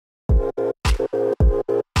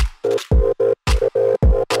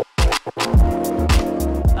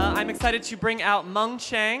decided to bring out Mung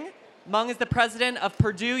Chiang. Mung is the president of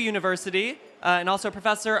Purdue University and also a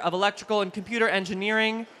professor of electrical and computer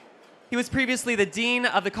engineering. He was previously the dean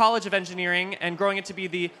of the College of Engineering and growing it to be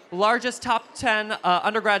the largest top 10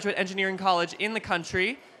 undergraduate engineering college in the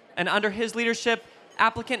country. And under his leadership,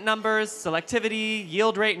 applicant numbers, selectivity,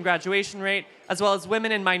 yield rate, and graduation rate, as well as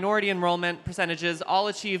women and minority enrollment percentages all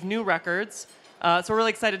achieve new records. So we're really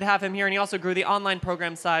excited to have him here, and he also grew the online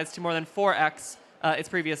program size to more than 4x its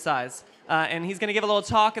previous size. And he's going to give a little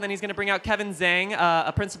talk, and then he's going to bring out Kevin Zhang,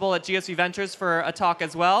 a principal at GSV Ventures, for a talk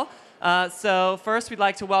as well. So first, we'd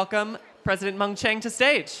like to welcome President Mung Chiang to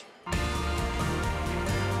stage.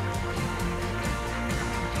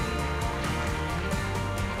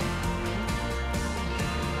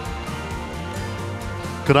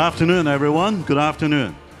 Good afternoon, everyone. Good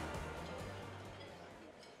afternoon.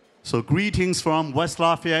 So greetings from West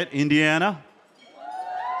Lafayette, Indiana.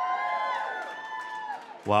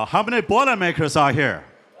 Wow, how many Boilermakers are here?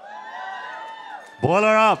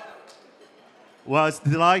 Boiler up. Well, it's a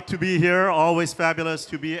delight to be here. Always fabulous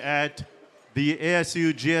to be at the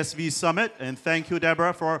ASU+GSV Summit. And thank you,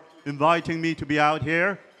 Deborah, for inviting me to be out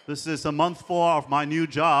here. This is a month 4 of my new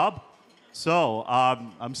job. So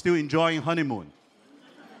I'm still enjoying honeymoon.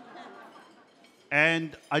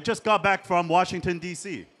 And I just got back from Washington,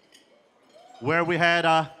 D.C., where we had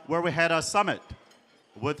a summit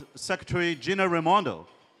with Secretary Gina Raimondo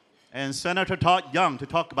and Senator Todd Young to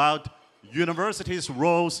talk about universities'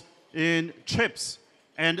 roles in CHIPS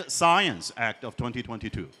and Science Act of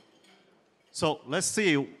 2022. So let's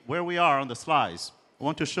see where we are on the slides. I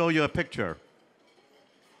want to show you a picture.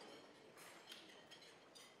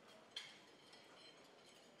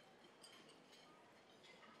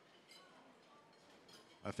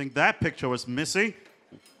 I think that picture was missing.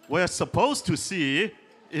 What we're supposed to see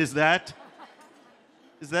is that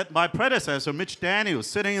my predecessor, Mitch Daniels,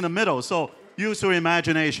 sitting in the middle. So use your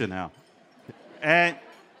imagination now. And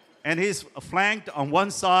he's flanked on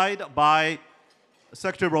one side by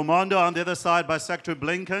Secretary Raimondo, on the other side by Secretary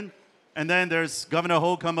Blinken. And then there's Governor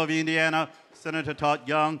Holcomb of Indiana, Senator Todd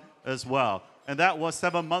Young as well. And that was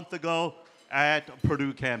 7 months ago at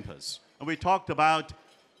Purdue campus. And we talked about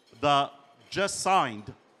the just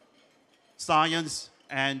signed Science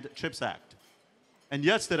and CHIPS Act. And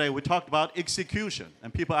yesterday we talked about execution.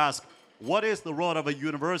 And people ask, what is the role of a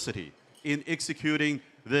university in executing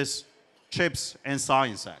this CHIPS and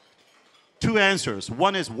Science Act? 2 answers.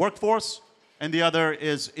 One is workforce, and the other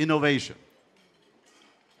is innovation.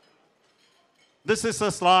 This is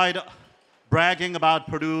a slide bragging about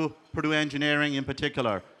Purdue engineering in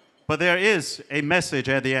particular. But there is a message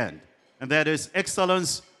at the end, and that is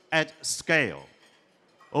excellence at scale.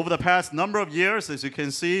 Over the past number of years, as you can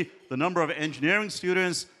see, the number of engineering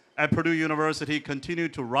students at Purdue University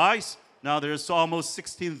continued to rise. Now there's almost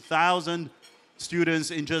 16,000 students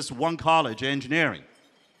in just one college, engineering.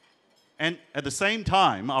 And at the same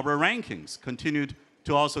time, our rankings continued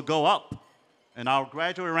to also go up. And our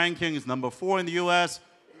graduate ranking is number 4 in the US.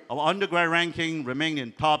 Our undergrad ranking remained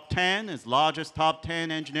in top 10, as largest top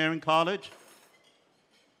 10 engineering college.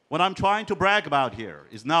 What I'm trying to brag about here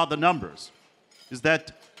is not the numbers, is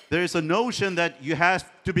that there is a notion that you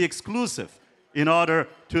have to be exclusive in order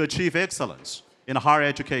to achieve excellence in higher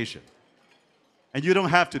education. And you don't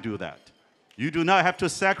have to do that. You do not have to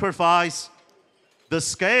sacrifice the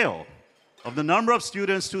scale of the number of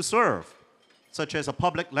students to serve, such as a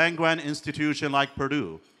public land-grant institution like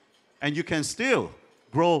Purdue. And you can still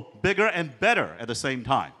grow bigger and better at the same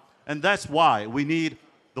time. And that's why we need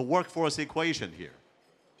the workforce equation here.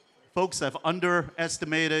 Folks have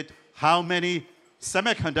underestimated how many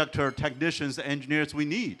semiconductor technicians and engineers we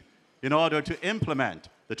need in order to implement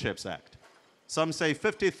the CHIPS Act. Some say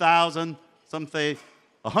 50,000, some say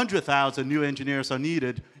 100,000 new engineers are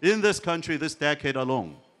needed in this country this decade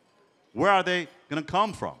alone. Where are they going to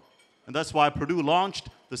come from? And that's why Purdue launched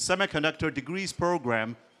the Semiconductor Degrees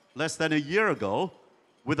program less than a year ago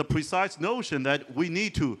with a precise notion that we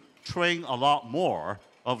need to train a lot more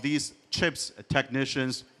of these CHIPS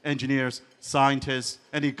technicians, engineers, scientists,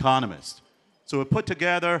 and economists. So we put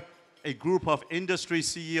together a group of industry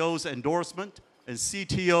CEOs endorsement and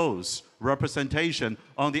CTOs representation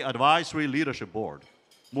on the advisory leadership board.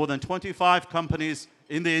 More than 25 companies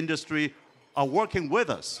in the industry are working with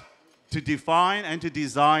us to define and to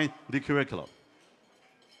design the curriculum.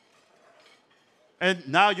 And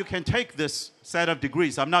now you can take this set of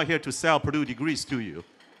degrees. I'm not here to sell Purdue degrees to you,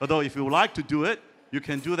 although if you would like to do it, you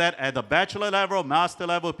can do that at the bachelor level, master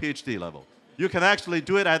level, PhD level. You can actually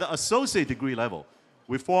do it at the associate degree level.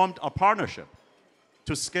 We formed a partnership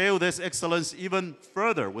to scale this excellence even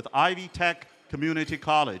further with Ivy Tech Community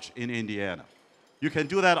College in Indiana. You can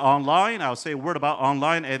do that online. I'll say a word about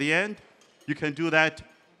online at the end. You can do that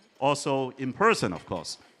also in person, of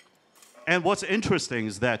course. And what's interesting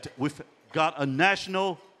is that we've got a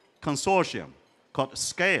national consortium called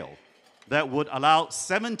SCALE that would allow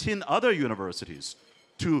 17 other universities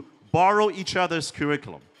to borrow each other's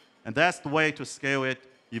curriculum. And that's the way to scale it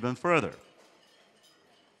even further.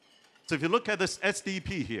 So if you look at this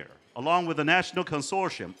SDP here, along with the national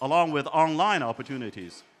consortium, along with online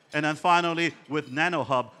opportunities, and then finally with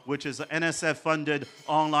NanoHub, which is an NSF-funded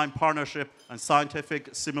online partnership and scientific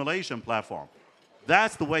simulation platform.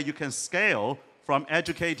 That's the way you can scale from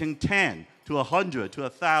educating 10 to 100 to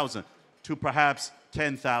 1,000 to perhaps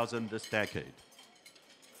 10,000 this decade.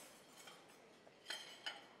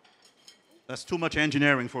 That's too much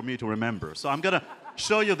engineering for me to remember. So I'm going to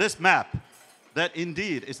show you this map that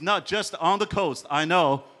indeed is not just on the coast. I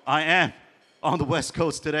know I am on the West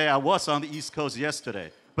Coast today. I was on the East Coast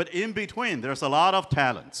yesterday. But in between, there's a lot of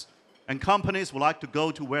talents. And companies would like to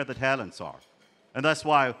go to where the talents are. And that's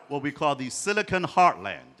why what we call the Silicon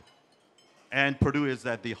Heartland. And Purdue is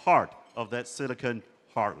at the heart of that Silicon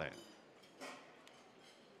Heartland.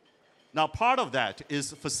 Now, part of that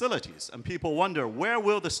is facilities. And people wonder, where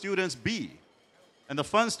will the students be? And the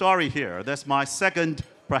fun story here, that's my second,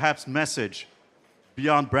 perhaps, message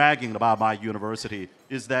beyond bragging about my university,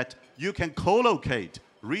 is that you can co-locate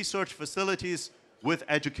research facilities with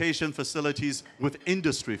education facilities, with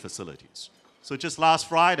industry facilities. So just last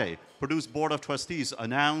Friday, Purdue's Board of Trustees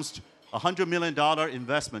announced a $100 million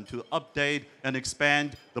investment to update and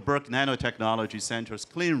expand the Berkeley Nanotechnology Center's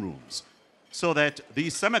clean rooms so that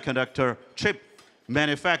these semiconductor chip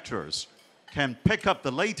manufacturers can pick up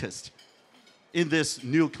the latest in this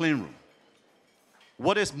new clean room.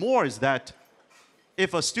 What is more is that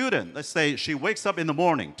if a student, let's say she wakes up in the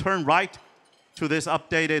morning, turn right to this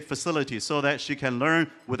updated facility so that she can learn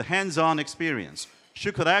with hands-on experience,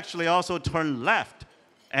 she could actually also turn left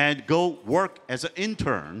and go work as an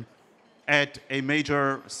intern at a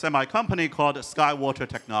major semi-company called Skywater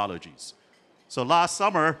Technologies. So last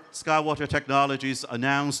summer, Skywater Technologies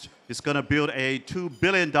announced it's going to build a $2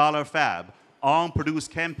 billion fab on Purdue's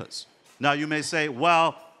campus. Now you may say,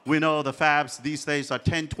 well, we know the fabs these days are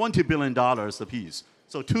 $10, $20 billion apiece.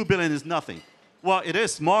 So $2 billion is nothing. Well, it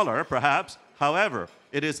is smaller, perhaps. However,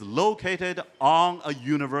 it is located on a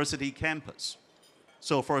university campus.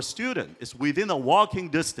 So for a student, it's within a walking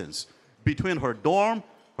distance between her dorm,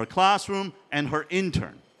 her classroom, and her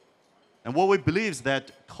intern. And what we believe is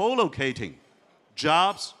that co-locating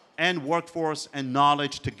jobs and workforce and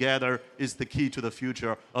knowledge together is the key to the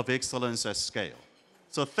future of excellence at scale.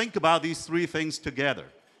 So think about these three things together.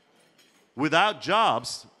 Without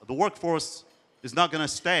jobs, the workforce is not going to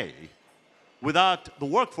stay. Without the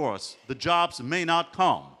workforce, the jobs may not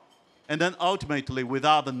come. And then ultimately,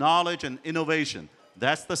 without the knowledge and innovation,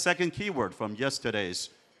 that's the second keyword from yesterday's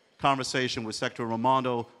conversation with Secretary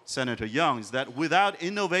Raimondo, Senator Young, is that without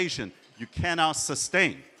innovation, you cannot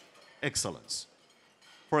sustain excellence.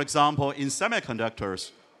 For example, in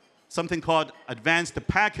semiconductors, something called advanced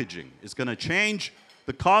packaging is going to change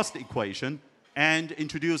the cost equation and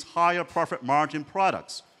introduce higher profit margin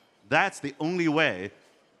products. That's the only way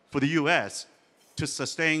for the US to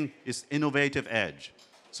sustain its innovative edge.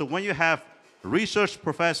 So when you have research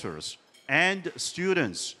professors and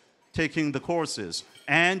students taking the courses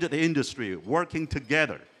and the industry working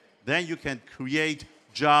together, then you can create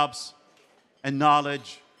jobs and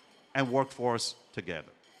knowledge and workforce together.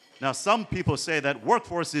 Now, some people say that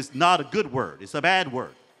workforce is not a good word. It's a bad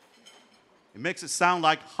word. It makes it sound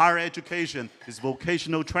like higher education is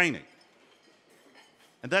vocational training.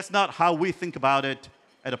 And that's not how we think about it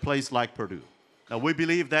at a place like Purdue. Now, we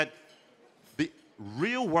believe that the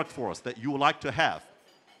real workforce that you would like to have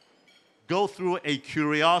go through a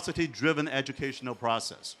curiosity-driven educational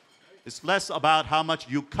process. It's less about how much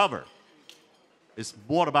you cover. It's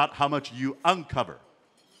more about how much you uncover,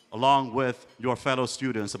 along with your fellow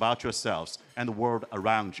students about yourselves and the world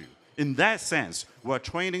around you. In that sense, we're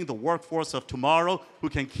training the workforce of tomorrow who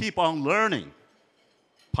can keep on learning,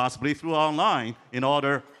 possibly through online, in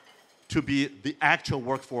order to be the actual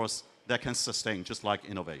workforce that can sustain, just like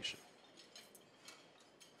innovation.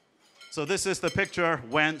 So this is the picture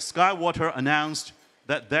when Skywater announced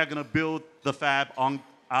that they're going to build the fab on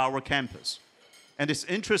our campus. And it's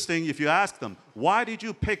interesting if you ask them, why did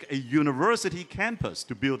you pick a university campus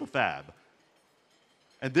to build a fab?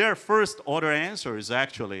 And their first order answer is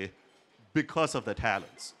actually because of the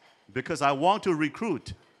talents. Because I want to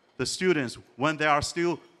recruit the students when they are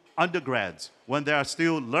still undergrads, when they are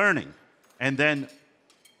still learning. And then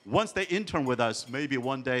once they intern with us, maybe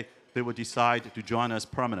one day they will decide to join us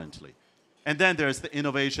permanently. And then there's the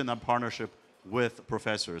innovation and partnership with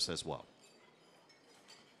professors as well.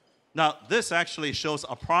 Now, this actually shows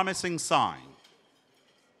a promising sign.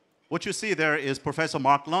 What you see there is Professor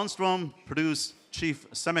Mark Lundstrom, Purdue's Chief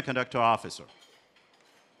Semiconductor Officer.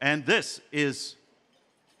 And this is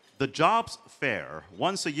the jobs fair.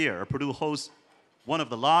 Once a year, Purdue hosts one of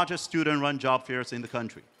the largest student-run job fairs in the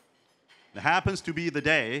country. It happens to be the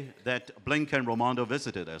day that Blink and Raimondo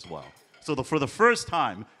visited as well. So for the first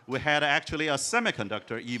time, we had actually a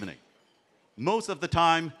semiconductor evening. Most of the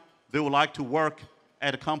time, they would like to work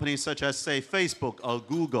at a company such as, say, Facebook or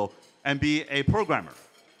Google and be a programmer.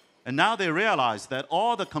 And now they realize that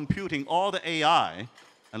all the computing, all the AI,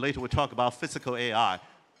 and later we'll talk about physical AI,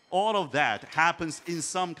 all of that happens in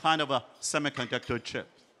some kind of a semiconductor chip.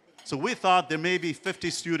 So we thought there may be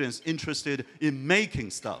 50 students interested in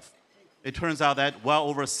making stuff. It turns out that well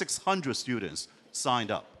over 600 students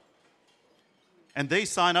signed up. And they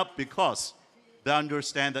sign up because they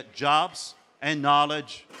understand that jobs and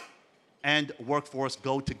knowledge and workforce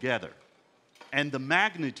go together. And the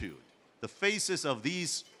magnitude, the faces of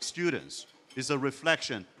these students is a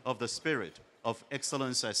reflection of the spirit of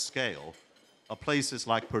excellence at scale places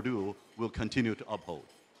like Purdue will continue to uphold.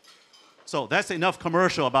 So that's enough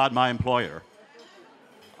commercial about my employer.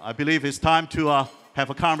 I believe it's time to have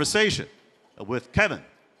a conversation with Kevin.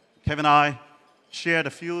 Kevin and I shared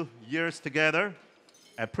a few years together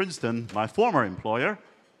at Princeton, my former employer.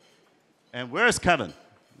 And where's Kevin?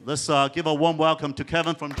 Let's give a warm welcome to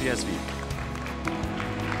Kevin from GSV.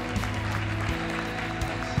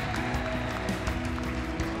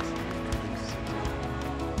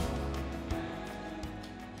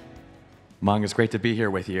 Mung, it's great to be here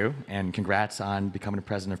with you, and congrats on becoming the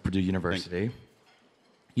president of Purdue University.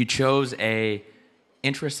 You chose an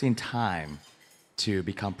interesting time to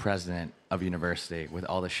become president of a university with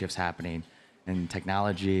all the shifts happening in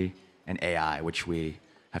technology and AI, which we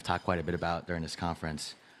have talked quite a bit about during this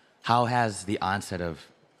conference. How has the onset of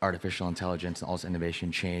artificial intelligence and all this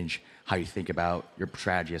innovation changed how you think about your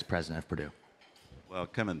strategy as president of Purdue? Well,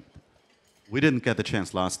 Kevin, we didn't get the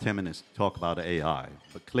chance last 10 minutes to talk about AI,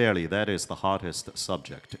 but clearly that is the hottest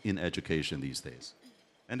subject in education these days.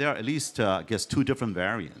 And there are at least, I guess, two different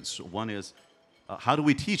variants. One is, how do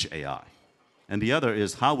we teach AI? And the other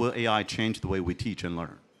is, how will AI change the way we teach and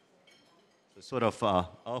learn? So sort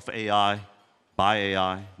of AI, by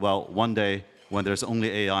AI. Well, one day, when there's only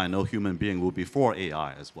AI, no human being will be for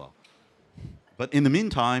AI as well. But in the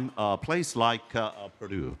meantime, a place like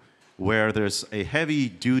Purdue, where there's a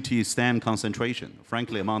heavy-duty STEM concentration.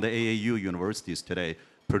 Frankly, among the AAU universities today,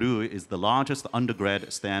 Purdue is the largest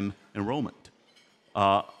undergrad STEM enrollment.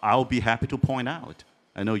 I'll be happy to point out,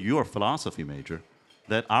 I know you're a philosophy major,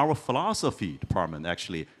 that our philosophy department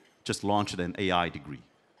actually just launched an AI degree.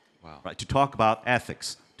 Wow. Right, to talk about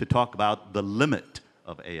ethics, to talk about the limit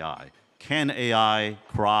of AI. Can AI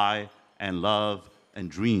cry and love and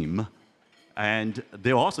dream? And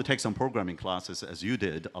they'll also take some programming classes, as you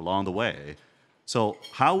did, along the way. So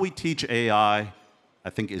how we teach AI, I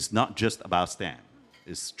think, is not just about STEM.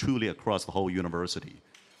 It's truly across the whole university.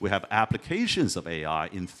 We have applications of AI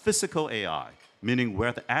in physical AI, meaning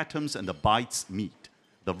where the atoms and the bytes meet,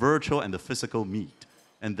 the virtual and the physical meet.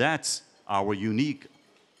 And that's our unique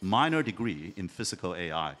minor degree in physical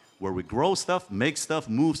AI, where we grow stuff, make stuff,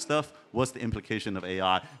 move stuff. What's the implication of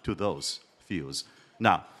AI to those fields?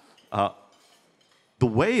 Now, the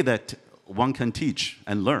way that one can teach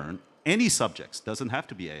and learn any subjects doesn't have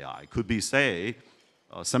to be AI. It could be, say,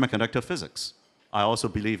 semiconductor physics. I also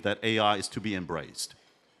believe that AI is to be embraced.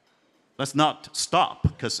 Let's not stop,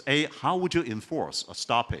 because how would you enforce a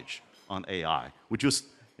stoppage on AI? Would you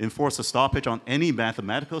enforce a stoppage on any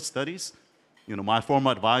mathematical studies? You know, my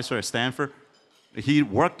former advisor at Stanford, he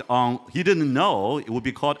didn't know it would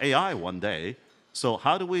be called AI one day. So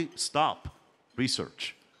how do we stop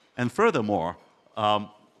research? And furthermore,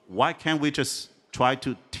 why can't we just try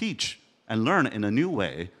to teach and learn in a new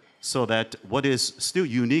way so that what is still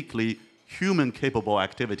uniquely human-capable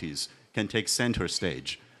activities can take center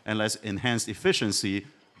stage, and let's enhance efficiency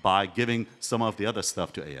by giving some of the other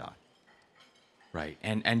stuff to AI? Right,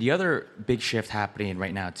 and the other big shift happening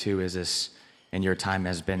right now too is this, in your time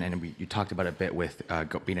has been, and you talked about it a bit with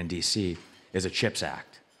being in DC, is a CHIPS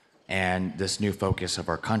Act, and this new focus of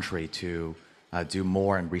our country to do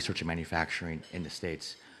more in research and manufacturing in the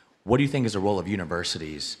States. What do you think is the role of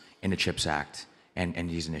universities in the CHIPS Act and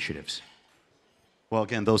these initiatives? Well,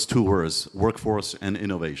 again, those two words, workforce and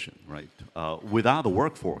innovation, right? Without the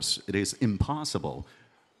workforce, it is impossible.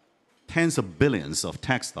 Tens of billions of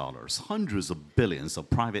tax dollars, hundreds of billions of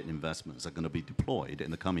private investments are going to be deployed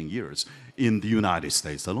in the coming years in the United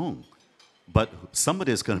States alone. But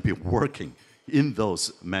somebody is going to be working in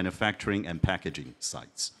those manufacturing and packaging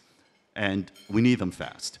sites. And we need them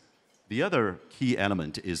fast. The other key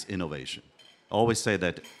element is innovation. I always say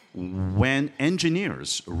that when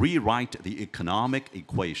engineers rewrite the economic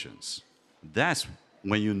equations, that's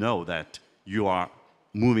when you know that you are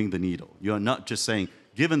moving the needle. You're not just saying,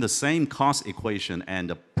 given the same cost equation and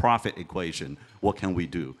the profit equation, what can we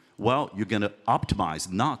do? Well, you're going to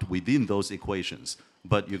optimize not within those equations,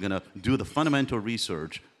 but you're going to do the fundamental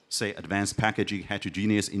research, say advanced packaging,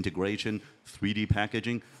 heterogeneous integration, 3D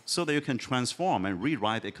packaging, so that you can transform and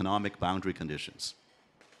rewrite economic boundary conditions.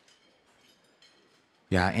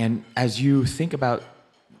 Yeah, and as you think about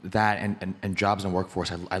that and jobs and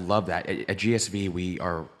workforce, I love that. At GSV, we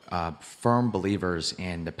are firm believers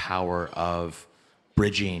in the power of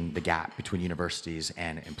bridging the gap between universities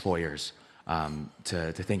and employers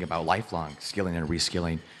to think about lifelong skilling and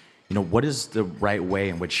reskilling. You know, what is the right way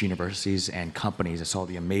in which universities and companies, I saw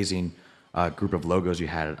the amazing group of logos you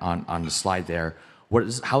had on the slide there,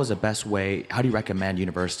 how is the best way, how do you recommend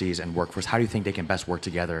universities and workforce, how do you think they can best work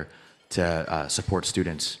together to support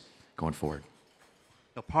students going forward?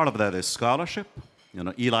 Part of that is scholarship. You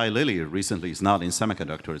know, Eli Lilly recently is not in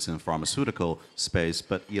semiconductor, it's in pharmaceutical space,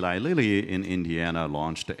 but Eli Lilly in Indiana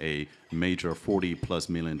launched a major $40+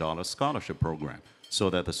 million scholarship program so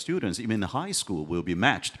that the students, even in high school, will be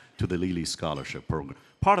matched to the Lilly scholarship program.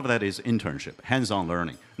 Part of that is internship, hands-on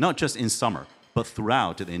learning, not just in summer, but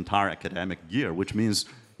throughout the entire academic year, which means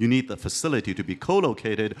you need the facility to be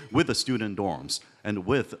co-located with the student dorms and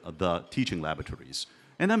with the teaching laboratories.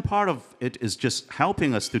 And then part of it is just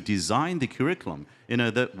helping us to design the curriculum in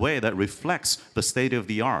a way that reflects the state of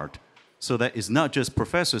the art, so that it's not just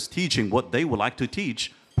professors teaching what they would like to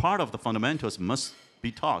teach. Part of the fundamentals must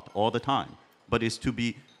be taught all the time, but it's to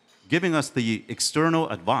be giving us the external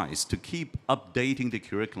advice to keep updating the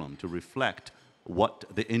curriculum to reflect what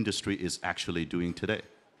the industry is actually doing today.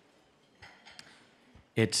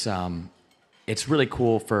 It's really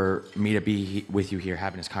cool for me to be with you here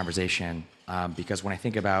having this conversation because when I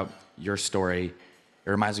think about your story, it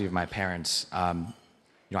reminds me of my parents.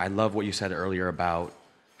 You know, I love what you said earlier about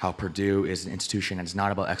how Purdue is an institution and it's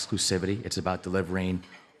not about exclusivity, it's about delivering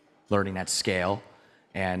learning at scale.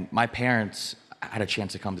 And my parents had a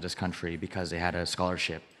chance to come to this country because they had a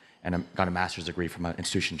scholarship and got a master's degree from an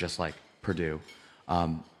institution just like Purdue.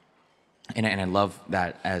 And I love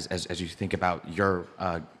that as you think about your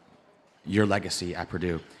legacy at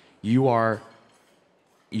Purdue, you are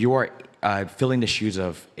filling the shoes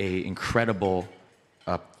of an incredible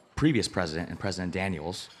previous president and President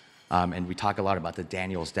Daniels, and we talk a lot about the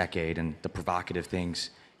Daniels decade and the provocative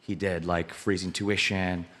things he did, like freezing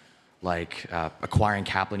tuition, like acquiring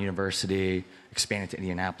Kaplan University, expanding to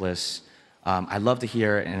Indianapolis. I'd love to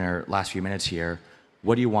hear in our last few minutes here,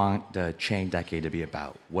 what do you want the Chiang decade to be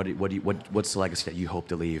about? What's the legacy that you hope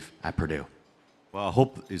to leave at Purdue? Well, I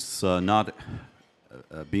hope it's not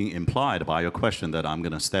being implied by your question that I'm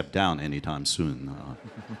going to step down anytime soon.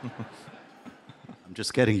 I'm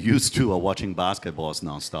just getting used to watching basketballs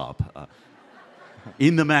nonstop.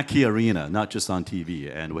 In the Mackey Arena, not just on TV,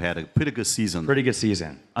 and we had a pretty good season. Pretty good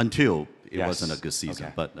season. Until it wasn't a good season,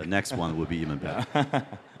 okay. But the next one will be even better.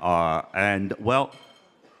 And well,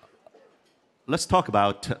 let's talk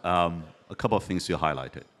about a couple of things you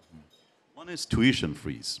highlighted. One is tuition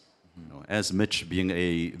freeze. You know, as Mitch being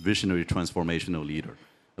a visionary transformational leader,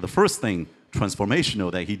 the first thing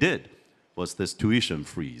transformational that he did was this tuition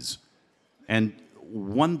freeze. And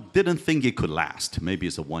one didn't think it could last. Maybe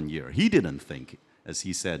it's a 1 year. He didn't think, as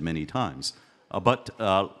he said many times. But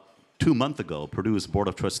 2 months ago, Purdue's Board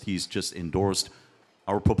of Trustees just endorsed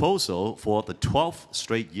our proposal for the 12th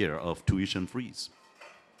straight year of tuition freeze.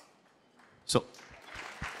 So,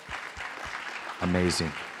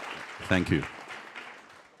 amazing. Thank you.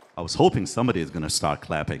 I was hoping somebody is going to start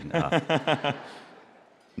clapping.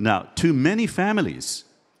 Now, to many families,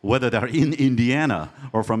 whether they're in Indiana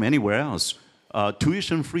or from anywhere else,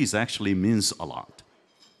 tuition freeze actually means a lot.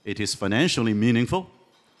 It is financially meaningful,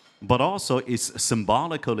 but also it's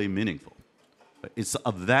symbolically meaningful. It's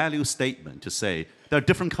a value statement to say there are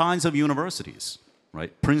different kinds of universities,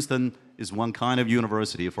 right? Princeton is one kind of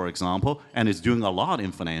university, for example, and is doing a lot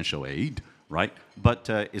in financial aid, right? But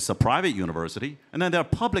it's a private university, and then there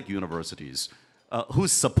are public universities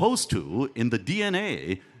who's supposed to, in the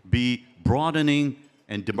DNA, be broadening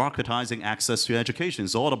and democratizing access to education.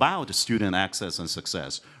 It's all about student access and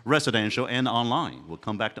success, residential and online. We'll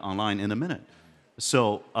come back to online in a minute.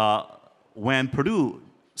 So when Purdue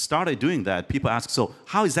started doing that, people ask, so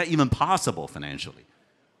how is that even possible financially?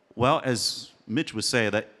 Well, as Mitch would say,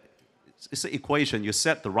 that it's an equation. You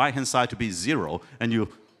set the right-hand side to be 0, and you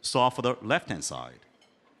solve for the left-hand side.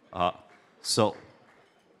 So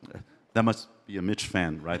that must be a Mitch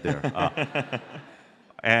fan right there.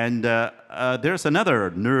 And there's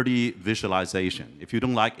another nerdy visualization. If you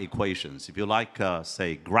don't like equations, if you like,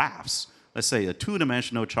 say, graphs, let's say a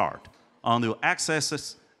two-dimensional chart. On the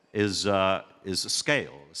x-axis is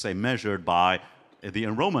scale, say, measured by the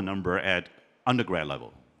enrollment number at undergrad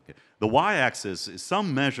level. Okay. The y-axis is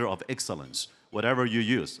some measure of excellence, whatever you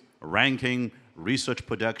use, ranking, research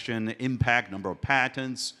production, impact, number of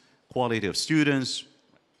patents, quality of students.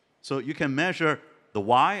 So you can measure the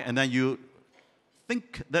y, and then you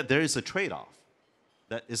think that there is a trade-off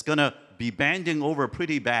that is going to be bending over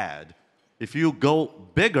pretty bad. If you go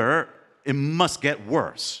bigger, it must get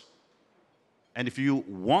worse. And if you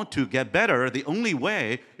want to get better, the only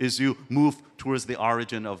way is you move towards the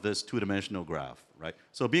origin of this two-dimensional graph, right?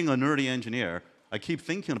 So being a nerdy engineer, I keep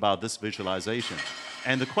thinking about this visualization.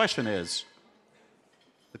 And the question is,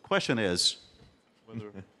 whether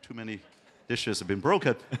too many dishes have been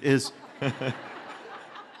broken, is,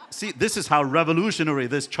 see, this is how revolutionary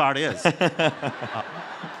this chart is.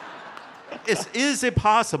 Is it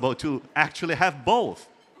possible to actually have both?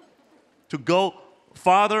 To go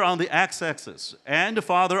farther on the x-axis and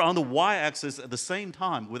farther on the y-axis at the same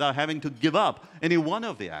time without having to give up any one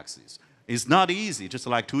of the axes. It's not easy, just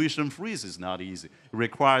like tuition freeze is not easy. It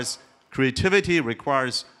requires creativity,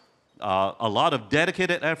 requires a lot of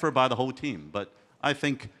dedicated effort by the whole team. But I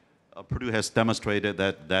think Purdue has demonstrated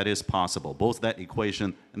that that is possible, both that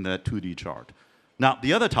equation and that 2D chart. Now,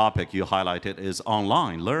 the other topic you highlighted is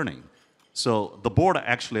online learning. So the board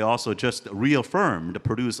actually also just reaffirmed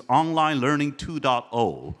Purdue's online learning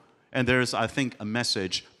 2.0. And there's, I think, a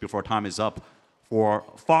message before time is up for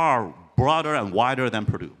far broader and wider than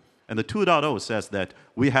Purdue. And the 2.0 says that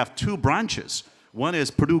we have two branches. One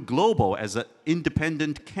is Purdue Global as an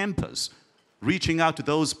independent campus, reaching out to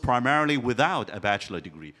those primarily without a bachelor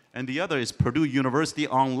degree. And the other is Purdue University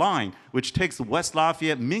Online, which takes West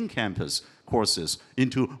Lafayette main campus courses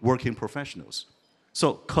into working professionals.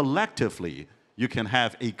 So collectively, you can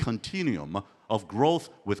have a continuum of growth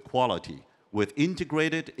with quality, with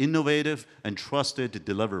integrated, innovative, and trusted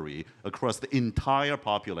delivery across the entire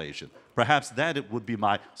population. Perhaps that would be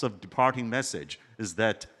my sort of departing message, is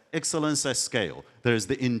that excellence at scale. There's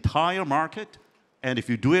the entire market, and if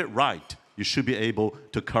you do it right, you should be able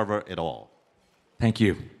to cover it all. Thank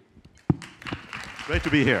you. Great to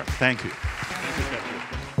be here. Thank you.